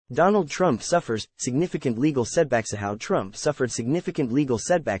Donald Trump suffers significant legal setbacks. How Trump suffered significant legal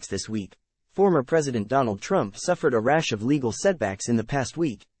setbacks this week. Former President Donald Trump suffered a rash of legal setbacks in the past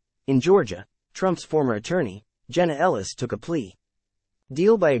week. In Georgia, Trump's former attorney, Jenna Ellis, took a plea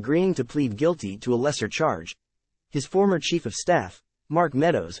deal by agreeing to plead guilty to a lesser charge. His former chief of staff, Mark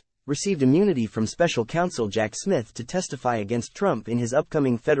Meadows, received immunity from Special Counsel Jack Smith to testify against Trump in his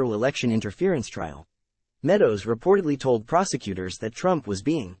upcoming federal election interference trial. Meadows reportedly told prosecutors that Trump was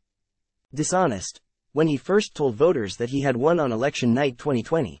being dishonest when he first told voters that he had won on election night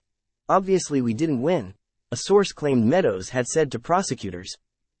 2020. "Obviously we didn't win," a source claimed Meadows had said to prosecutors.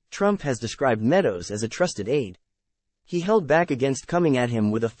 Trump has described Meadows as a trusted aide. He held back against coming at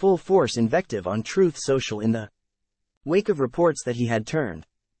him with a full-force invective on Truth Social in the wake of reports that he had turned.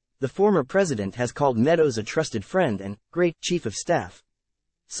 The former president has called Meadows a trusted friend and great chief of staff.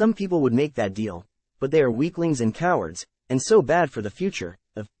 "Some people would make that deal, but they are weaklings and cowards, and so bad for the future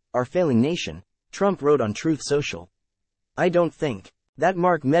of our failing nation," Trump wrote on Truth Social. "I don't think that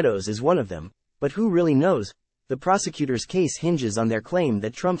Mark Meadows is one of them, but who really knows?" The prosecutor's case hinges on their claim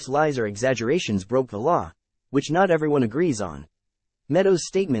that Trump's lies or exaggerations broke the law, which not everyone agrees on. Meadows'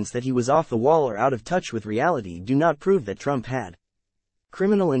 statements that he was off the wall or out of touch with reality do not prove that Trump had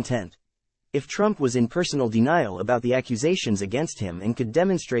criminal intent. If Trump was in personal denial about the accusations against him and could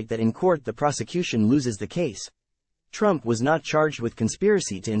demonstrate that in court the prosecution loses the case, Trump was not charged with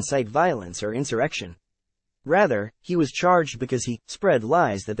conspiracy to incite violence or insurrection. Rather, he was charged because he spread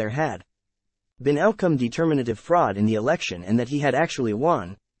lies that there had been outcome-determinative fraud in the election and that he had actually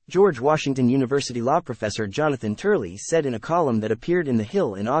won, George Washington University law professor Jonathan Turley said in a column that appeared in The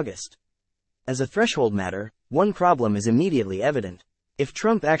Hill in August. As a threshold matter, one problem is immediately evident. If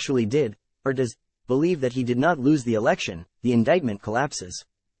Trump actually did, or does, believe that he did not lose the election, the indictment collapses.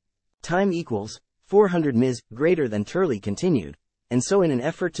 Time equals 400 Ms. greater than Turley continued, and so in an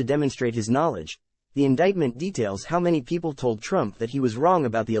effort to demonstrate his knowledge, the indictment details how many people told Trump that he was wrong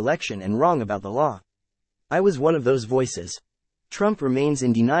about the election and wrong about the law. "I was one of those voices." Trump remains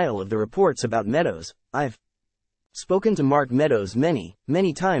in denial of the reports about Meadows. "I've spoken to Mark Meadows many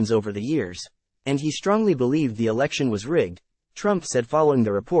times over the years, and he strongly believed the election was rigged," Trump said following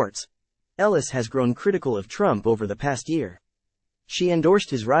the reports. Ellis has grown critical of Trump over the past year. She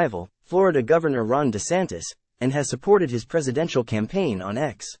endorsed his rival, Florida Governor Ron DeSantis, and has supported his presidential campaign on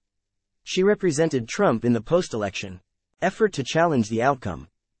X. She represented Trump in the post-election effort to challenge the outcome.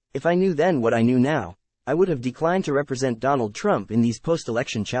 "If I knew then what I knew now, I would have declined to represent Donald Trump in these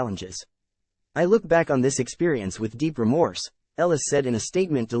post-election challenges. I look back on this experience with deep remorse," Ellis said in a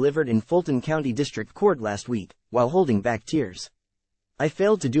statement delivered in Fulton County District Court last week, while holding back tears. "I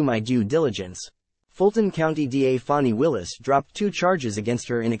failed to do my due diligence." Fulton County DA Fani Willis dropped 2 charges against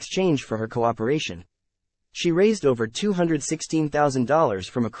her in exchange for her cooperation. She raised over $216,000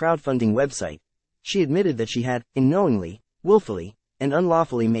 from a crowdfunding website. She admitted that she had, unknowingly, willfully, and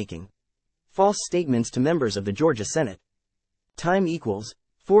unlawfully making false statements to members of the Georgia Senate. Time equals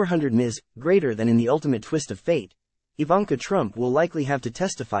 400 Ms. greater than in the ultimate twist of fate. Ivanka Trump will likely have to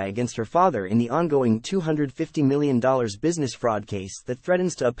testify against her father in the ongoing $250 million business fraud case that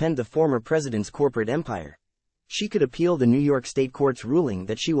threatens to upend the former president's corporate empire. She could appeal the New York State Court's ruling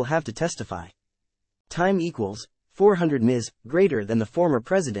that she will have to testify. Time equals 400 Ms. greater than the former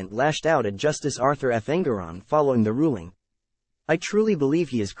president lashed out at Justice Arthur F. Engoron following the ruling. "I truly believe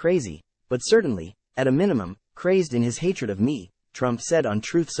he is crazy, but certainly, at a minimum, crazed in his hatred of me," Trump said on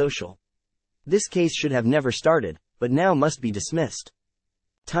Truth Social. "This case should have never started, but now must be dismissed."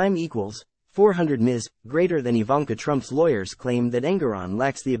 Time equals 400 Ms. greater than Ivanka Trump's lawyers claim that Engoron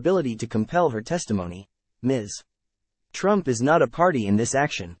lacks the ability to compel her testimony. Ms. Trump is not a party in this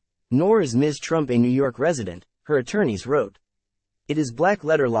action, nor is Ms. Trump a New York resident, her attorneys wrote. "It is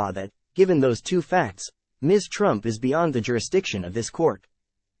black-letter law that, given those 2 facts, Ms. Trump is beyond the jurisdiction of this court."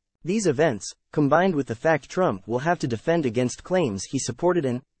 These events, combined with the fact Trump will have to defend against claims he supported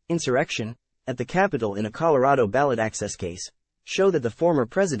an insurrection at the Capitol in a Colorado ballot access case, show that the former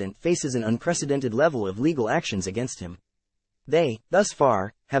president faces an unprecedented level of legal actions against him. They, thus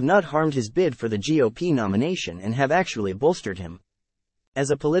far, have not harmed his bid for the GOP nomination and have actually bolstered him as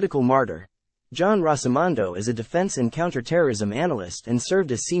a political martyr. John Rossimondo is a defense and counterterrorism analyst and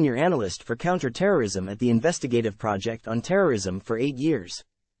served as senior analyst for counterterrorism at the Investigative Project on Terrorism for 8 years.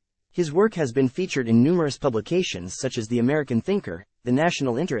 His work has been featured in numerous publications such as The American Thinker, The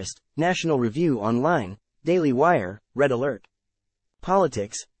National Interest, National Review Online, Daily Wire, Red Alert,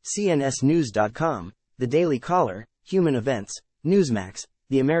 Politics, CNSNews.com, The Daily Caller, Human Events, Newsmax,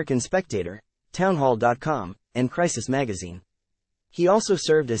 The American Spectator, Townhall.com, and Crisis Magazine. He also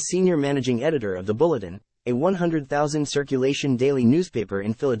served as senior managing editor of The Bulletin, a 100,000 circulation daily newspaper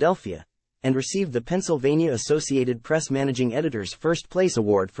in Philadelphia, and received the Pennsylvania Associated Press Managing Editor's First Place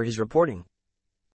Award for his reporting.